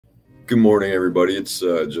Good morning, everybody. It's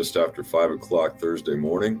just after 5 o'clock Thursday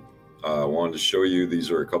morning. I wanted to show you,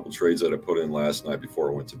 these are a couple trades that I put in last night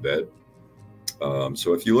before I went to bed.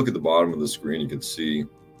 So if you look at the bottom of the screen, you can see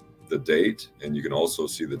the date and you can also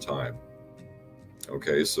see the time.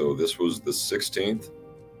 Okay, so this was the 16th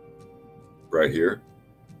right here.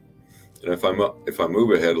 And if I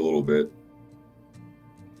move ahead a little bit,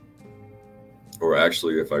 or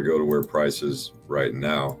actually if I go to where price is right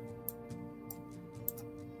now,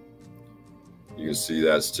 you can see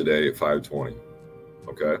that's today at 5:20.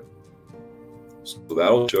 Okay, so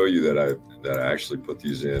that'll show you that I actually put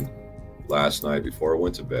these in last night before I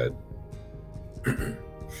went to bed. And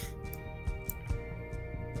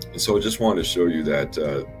so I just wanted to show you that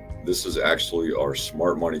this is actually our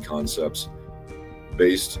smart money concepts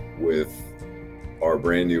based with our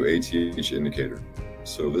brand new ATH indicator.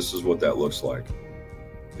 So this is what that looks like,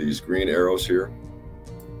 these green arrows here.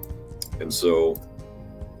 And so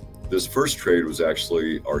this first trade was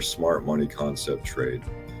actually our smart money concept trade.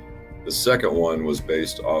 The second one was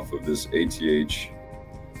based off of this ATH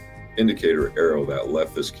indicator arrow that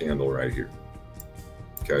left this candle right here.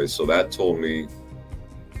 Okay, so that told me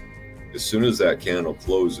as soon as that candle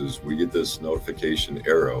closes, we get this notification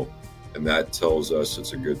arrow, and that tells us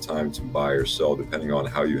it's a good time to buy or sell depending on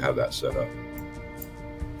how you have that set up.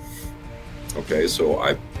 Okay, so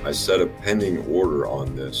I set a pending order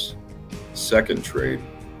on this second trade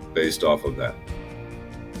based off of that.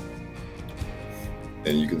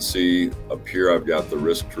 And you can see up here I've got the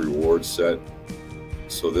risk to reward set.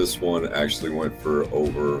 So this one actually went for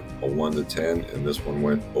over a 1 to 10, and this one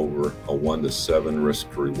went over a 1 to 7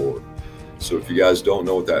 risk to reward. So if you guys don't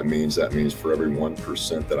know what that means for every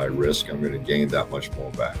 1% that I risk, I'm going to gain that much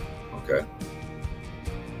more back. Okay,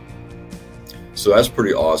 so that's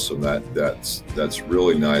pretty awesome. That's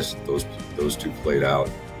really nice that those two played out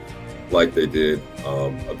like they did.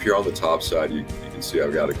 Up here on the top side, you can see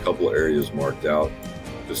I've got a couple areas marked out.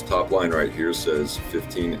 This top line right here says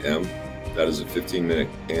 15M. That is a 15-minute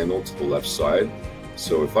candle to the left side.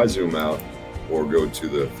 So if I zoom out or go to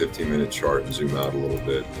the 15-minute chart and zoom out a little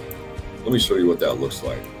bit, let me show you what that looks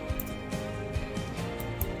like.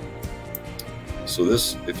 So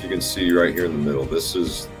this, if you can see right here in the middle, this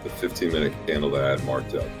is the 15-minute candle that I had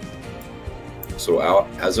marked up. So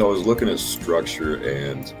as I was looking at structure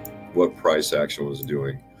and what price action was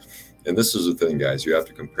doing, and this is the thing, guys, you have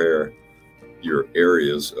to compare your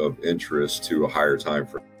areas of interest to a higher time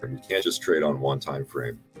frame. You can't just trade on one time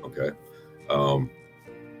frame. Okay,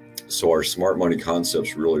 so our smart money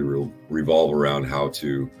concepts really revolve around how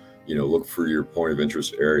to, you know, look for your point of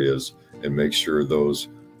interest areas and make sure those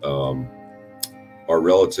are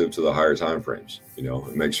relative to the higher time frames, you know,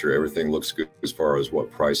 and make sure everything looks good as far as what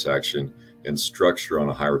price action and structure on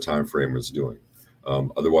a higher time frame is doing.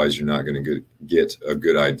 Otherwise, you're not going to get a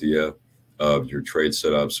good idea of your trade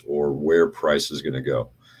setups or where price is going to go.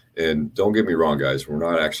 And don't get me wrong, guys, we're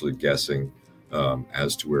not actually guessing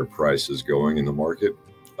as to where price is going in the market.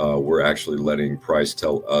 We're actually letting price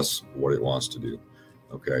tell us what it wants to do.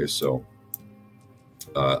 Okay, so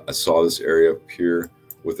I saw this area up here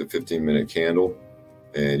with a 15-minute candle,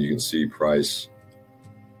 and you can see price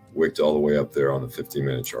wicked all the way up there on the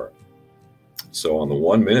 15-minute chart. So on the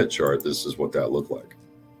 1-minute chart, this is what that looked like.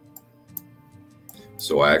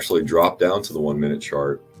 So I actually dropped down to the 1-minute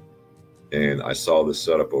chart and I saw this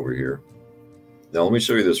setup over here. Now let me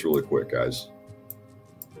show you this really quick, guys.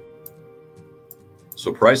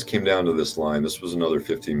 So price came down to this line. This was another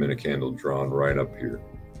 15-minute candle drawn right up here.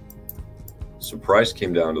 So price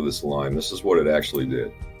came down to this line. This is what it actually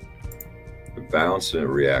did. It bounced and it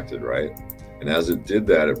reacted, right? And as it did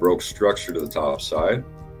that, it broke structure to the top side.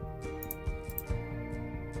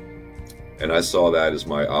 And I saw that as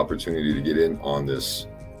my opportunity to get in on this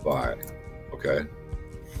buy. Okay.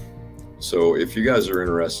 So if you guys are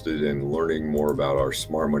interested in learning more about our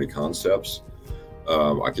smart money concepts,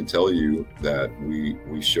 I can tell you that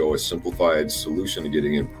we show a simplified solution to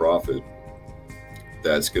getting in profit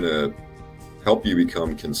that's going to help you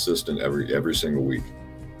become consistent every single week.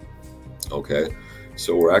 Okay.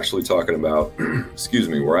 So we're actually talking about, excuse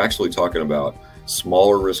me, we're actually talking about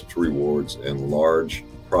smaller risk to rewards and large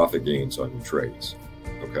profit gains on your trades.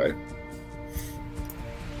 Okay,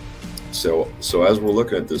 so as we're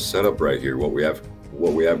looking at this setup right here, what we have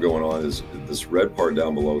going on is this red part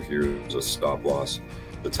down below here is a stop loss.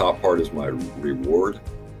 The top part is my reward,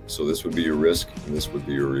 so this would be your risk and this would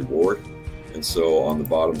be your reward. And so on the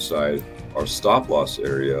bottom side, our stop loss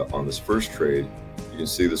area on this first trade, you can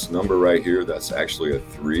see this number right here, that's actually a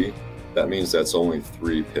 3. That means that's only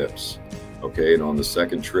 3 pips. Okay, and on the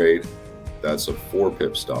second trade, that's a 4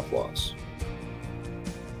 pip stop loss.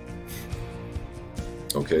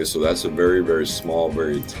 Okay. Okay, so that's a very, very small,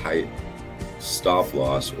 very tight stop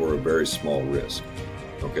loss or a very small risk.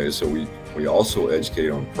 Okay, so we also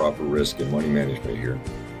educate on proper risk and money management here.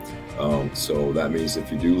 So that means if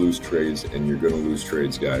you do lose trades, and you're going to lose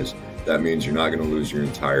trades, guys, that means you're not going to lose your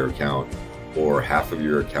entire account or half of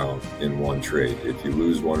your account in one trade. If you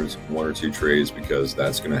lose one or two trades, because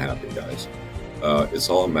that's going to happen, guys. It's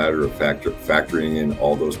all a matter of factoring in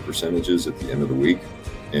all those percentages at the end of the week.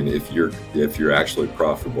 And if you're actually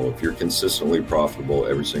profitable, if you're consistently profitable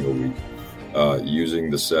every single week, using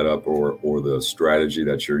the setup or the strategy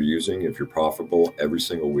that you're using, if you're profitable every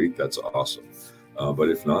single week, that's awesome. But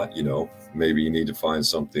if not, maybe you need to find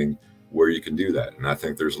something where you can do that. And I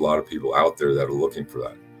think there's a lot of people out there that are looking for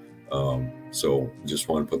that. So just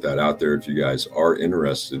want to put that out there. If you guys are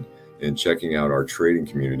interested in checking out our trading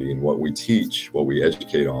community and what we teach, what we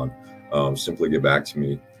educate on, simply get back to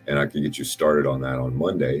me and I can get you started on that on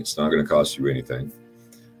Monday. It's not going to cost you anything.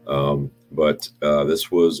 But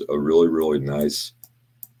this was a really, really nice,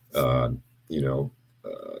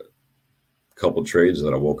 couple trades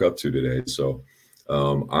that I woke up to today. So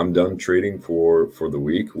I'm done trading for the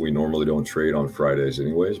week. We normally don't trade on Fridays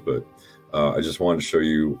anyways, but I just wanted to show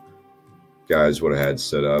you guys what I had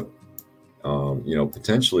set up.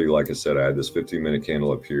 Potentially, like I said, I had this 15-minute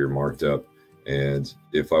candle up here marked up. And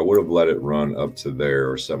if I would have let it run up to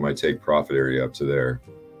there or set my take profit area up to there,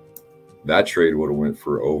 that trade would have went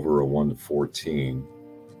for over a 1 to 14.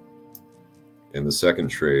 And the second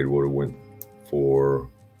trade would have went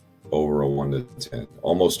for over a 1 to 10,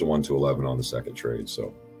 almost a 1 to 11 on the second trade.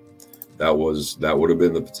 So that would have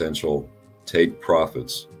been the potential take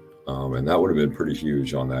profits. And that would have been pretty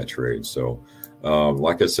huge on that trade. So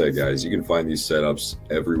like I said, guys, you can find these setups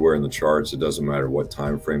everywhere in the charts. It doesn't matter what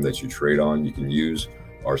time frame that you trade on. You can use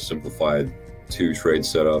our simplified 2 trade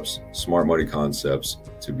setups, smart money concepts,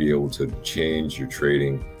 to be able to change your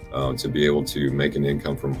trading, to be able to make an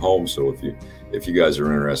income from home. So if you guys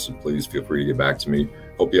are interested, please feel free to get back to me.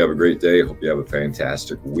 Hope you have a great day. Hope you have a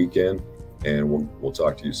fantastic weekend, and we'll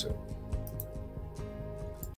talk to you soon.